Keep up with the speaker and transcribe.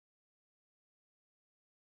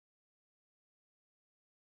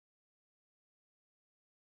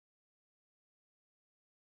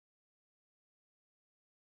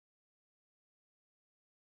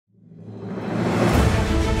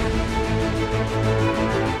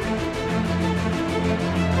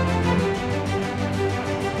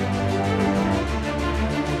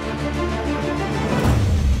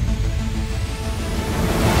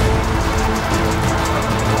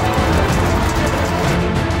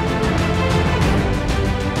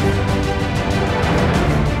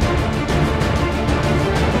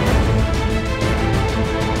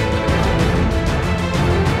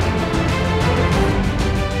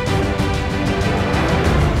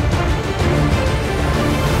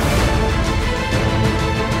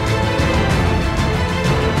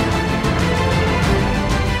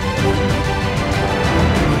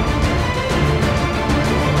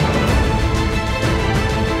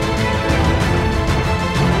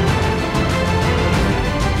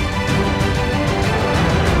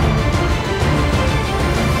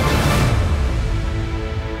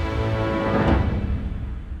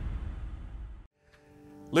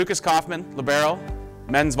Lukas Kaufman, libero,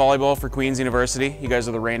 men's volleyball for Queen's University. You guys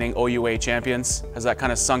are the reigning OUA champions. Has that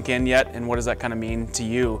kind of sunk in yet? And what does that kind of mean to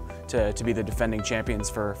you to be the defending champions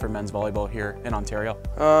for men's volleyball here in Ontario?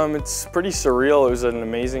 It's pretty surreal. It was an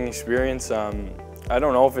amazing experience. I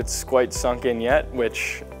don't know if it's quite sunk in yet,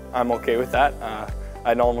 which I'm okay with that.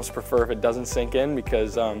 I'd almost prefer if it doesn't sink in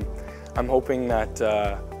because I'm hoping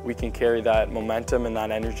that we can carry that momentum and that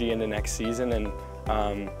energy into next season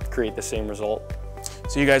and create the same result.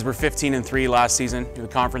 So you guys were 15-3 last season. You're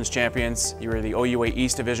the conference champions. You were the OUA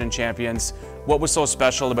East Division champions. What was so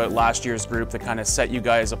special about last year's group that kind of set you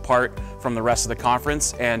guys apart from the rest of the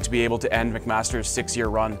conference and to be able to end McMaster's 6-year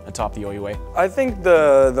run atop the OUA? I think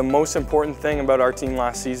the most important thing about our team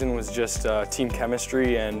last season was just team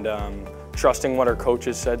chemistry and trusting what our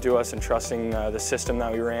coaches said to us and trusting the system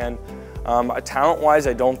that we ran. Talent-wise,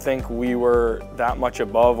 I don't think we were that much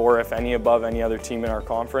above, or if any above, any other team in our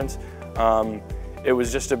conference. It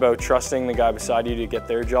was just about trusting the guy beside you to get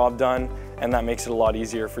their job done, and that makes it a lot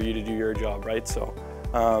easier for you to do your job, right? So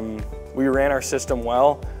we ran our system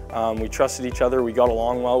well, we trusted each other, we got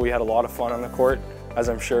along well, we had a lot of fun on the court, as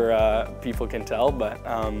I'm sure people can tell, but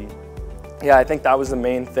yeah, I think that was the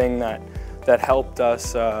main thing that helped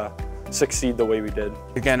us succeed the way we did.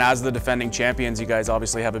 Again, as the defending champions, you guys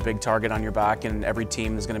obviously have a big target on your back, and every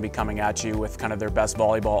team is going to be coming at you with kind of their best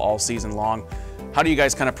volleyball all season long. How do you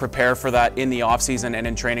guys kind of prepare for that in the off season and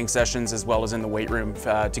in training sessions as well as in the weight room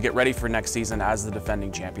to get ready for next season as the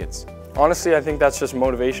defending champions? Honestly, I think that's just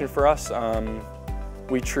motivation for us.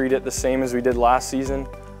 We treat it the same as we did last season,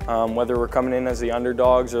 whether we're coming in as the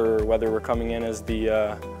underdogs or whether we're coming in as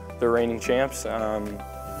the reigning champs.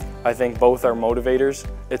 I think both are motivators.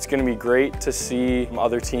 It's going to be great to see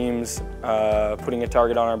other teams putting a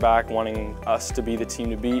target on our back, wanting us to be the team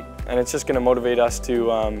to beat, and it's just going to motivate us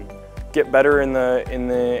to get better in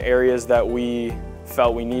the areas that we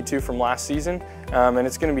felt we need to from last season, and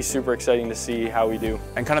it's going to be super exciting to see how we do.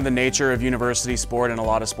 And kind of the nature of university sport and a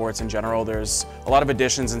lot of sports in general, there's a lot of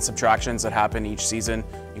additions and subtractions that happen each season.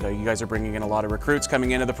 You know, you guys are bringing in a lot of recruits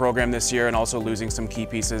coming into the program this year and also losing some key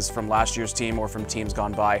pieces from last year's team or from teams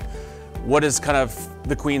gone by. What does kind of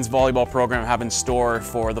the Queen's volleyball program have in store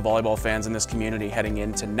for the volleyball fans in this community heading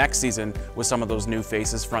into next season with some of those new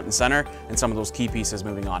faces front and center and some of those key pieces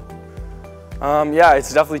moving on? Yeah,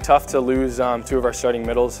 it's definitely tough to lose two of our starting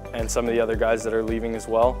middles and some of the other guys that are leaving as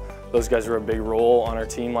well. Those guys were a big role on our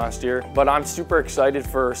team last year. But I'm super excited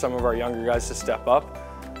for some of our younger guys to step up.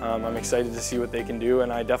 I'm excited to see what they can do,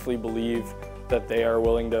 and I definitely believe that they are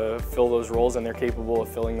willing to fill those roles and they're capable of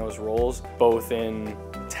filling those roles, both in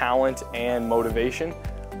talent and motivation.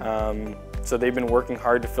 So they've been working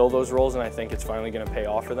hard to fill those roles, and I think it's finally going to pay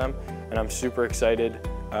off for them. And I'm super excited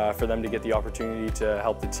for them to get the opportunity to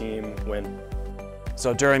help the team win.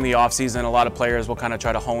 So during the off-season, a lot of players will kind of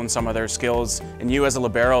try to hone some of their skills. And you as a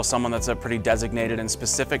libero, someone that's a pretty designated and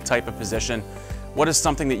specific type of position, what is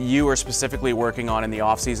something that you are specifically working on in the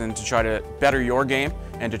off-season to try to better your game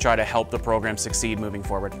and to try to help the program succeed moving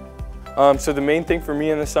forward? So the main thing for me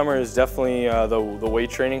in the summer is definitely the weight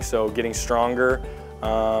training, so getting stronger,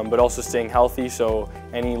 but also staying healthy, so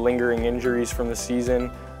any lingering injuries from the season,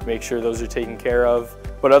 make sure those are taken care of.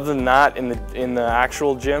 But other than that, in the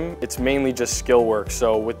actual gym, it's mainly just skill work.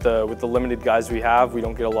 So with the limited guys we have, we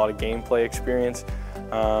don't get a lot of gameplay experience.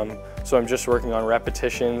 So I'm just working on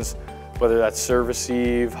repetitions, whether that's serve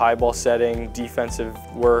receive, high ball setting, defensive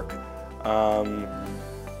work.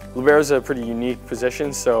 Libero is a pretty unique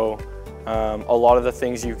position, so a lot of the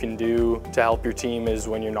things you can do to help your team is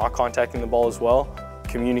when you're not contacting the ball as well.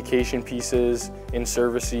 Communication pieces in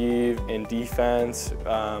serve receive, in defense,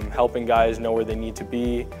 helping guys know where they need to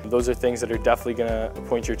be. Those are things that are definitely going to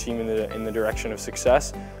point your team in the direction of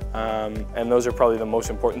success, and those are probably the most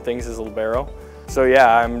important things as a libero. So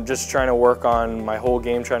yeah, I'm just trying to work on my whole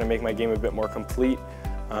game, trying to make my game a bit more complete.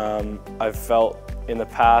 I've felt in the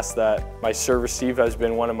past that my serve receive has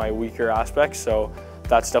been one of my weaker aspects, so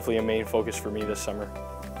that's definitely a main focus for me this summer.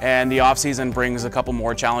 And the off-season brings a couple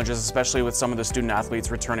more challenges, especially with some of the student athletes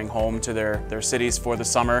returning home to their cities for the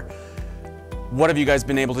summer. What have you guys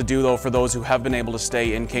been able to do, though, for those who have been able to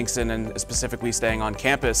stay in Kingston and specifically staying on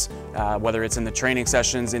campus, whether it's in the training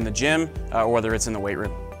sessions in the gym or whether it's in the weight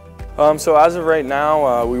room? So as of right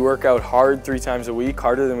now, we work out hard 3 times a week,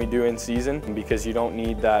 harder than we do in season, because you don't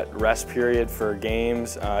need that rest period for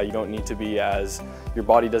games. You don't need to be your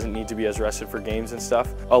body doesn't need to be as rested for games and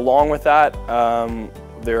stuff. Along with that,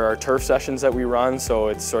 there are turf sessions that we run, so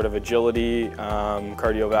it's sort of agility,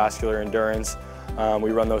 cardiovascular endurance.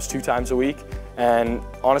 We run those 2 times a week. And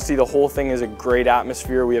honestly, the whole thing is a great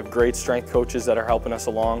atmosphere. We have great strength coaches that are helping us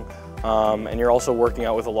along. And you're also working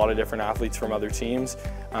out with a lot of different athletes from other teams.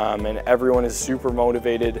 and everyone is super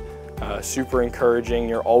motivated, super encouraging.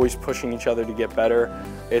 You're always pushing each other to get better.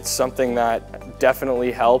 It's something that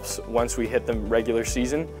definitely helps once we hit the regular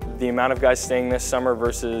season. The amount of guys staying this summer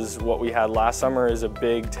versus what we had last summer is a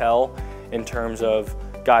big tell in terms of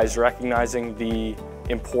guys recognizing the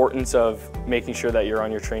importance of making sure that you're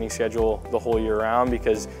on your training schedule the whole year round,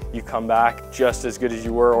 because you come back just as good as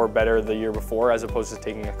you were or better the year before, as opposed to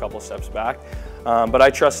taking a couple steps back. But I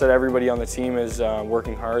trust that everybody on the team is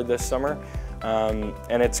working hard this summer,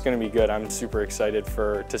 and it's going to be good. I'm super excited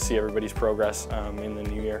to see everybody's progress in the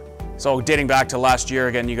new year. So dating back to last year,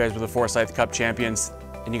 again, you guys were the Forsyth Cup champions,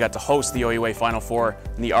 and you got to host the OUA Final Four,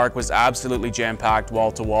 and the Arc was absolutely jam-packed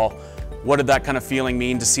wall to wall. What did that kind of feeling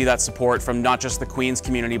mean to see that support from not just the Queens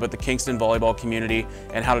community, but the Kingston volleyball community,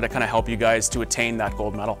 and how did it kind of help you guys to attain that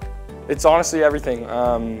gold medal? It's honestly everything.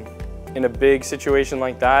 In a big situation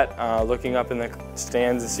like that, looking up in the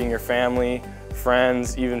stands and seeing your family,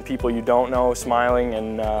 friends, even people you don't know smiling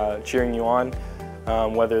and cheering you on,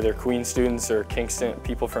 whether they're Queens students or Kingston,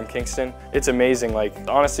 people from Kingston, it's amazing. Like,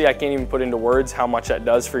 honestly, I can't even put into words how much that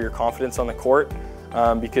does for your confidence on the court.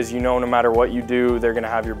 Because you know no matter what you do, they're going to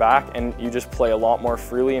have your back, and you just play a lot more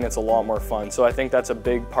freely and it's a lot more fun. So I think that's a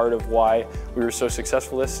big part of why we were so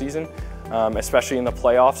successful this season, especially in the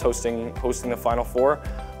playoffs, hosting the Final Four.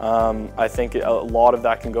 I think a lot of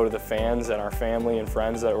that can go to the fans and our family and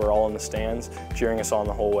friends that were all in the stands cheering us on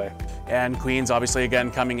the whole way. And Queens, obviously, again,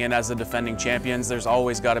 coming in as the defending champions, there's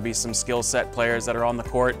always got to be some skill set players that are on the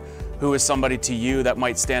court. Who is somebody to you that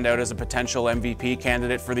might stand out as a potential MVP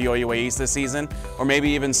candidate for the OUA East this season? Or maybe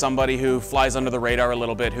even somebody who flies under the radar a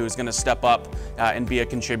little bit, who's going to step up and be a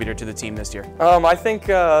contributor to the team this year? I think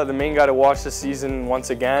the main guy to watch this season, once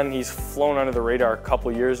again, he's flown under the radar a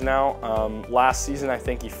couple years now. Last season, I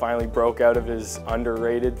think he finally broke out of his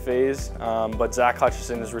underrated phase, but Zach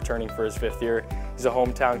Hutchison is returning for his 5th year. He's a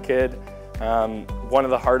hometown kid, one of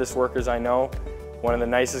the hardest workers I know. One of the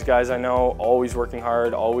nicest guys I know, always working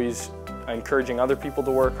hard, always encouraging other people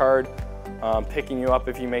to work hard, picking you up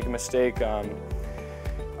if you make a mistake.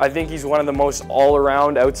 I think he's one of the most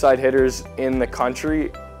all-around outside hitters in the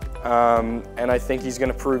country, and I think he's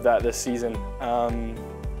going to prove that this season.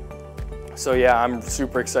 So yeah, I'm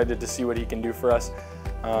super excited to see what he can do for us,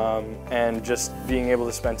 and just being able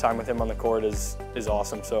to spend time with him on the court is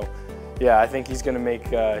awesome. So yeah, I think he's going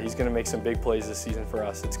to make some big plays this season for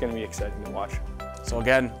us. It's going to be exciting to watch. So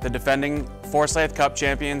again, the defending Forsyth Cup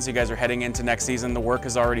champions, you guys are heading into next season. The work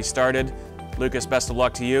has already started. Lucas, best of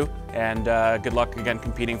luck to you, and good luck again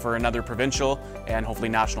competing for another provincial and hopefully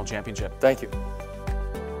national championship. Thank you.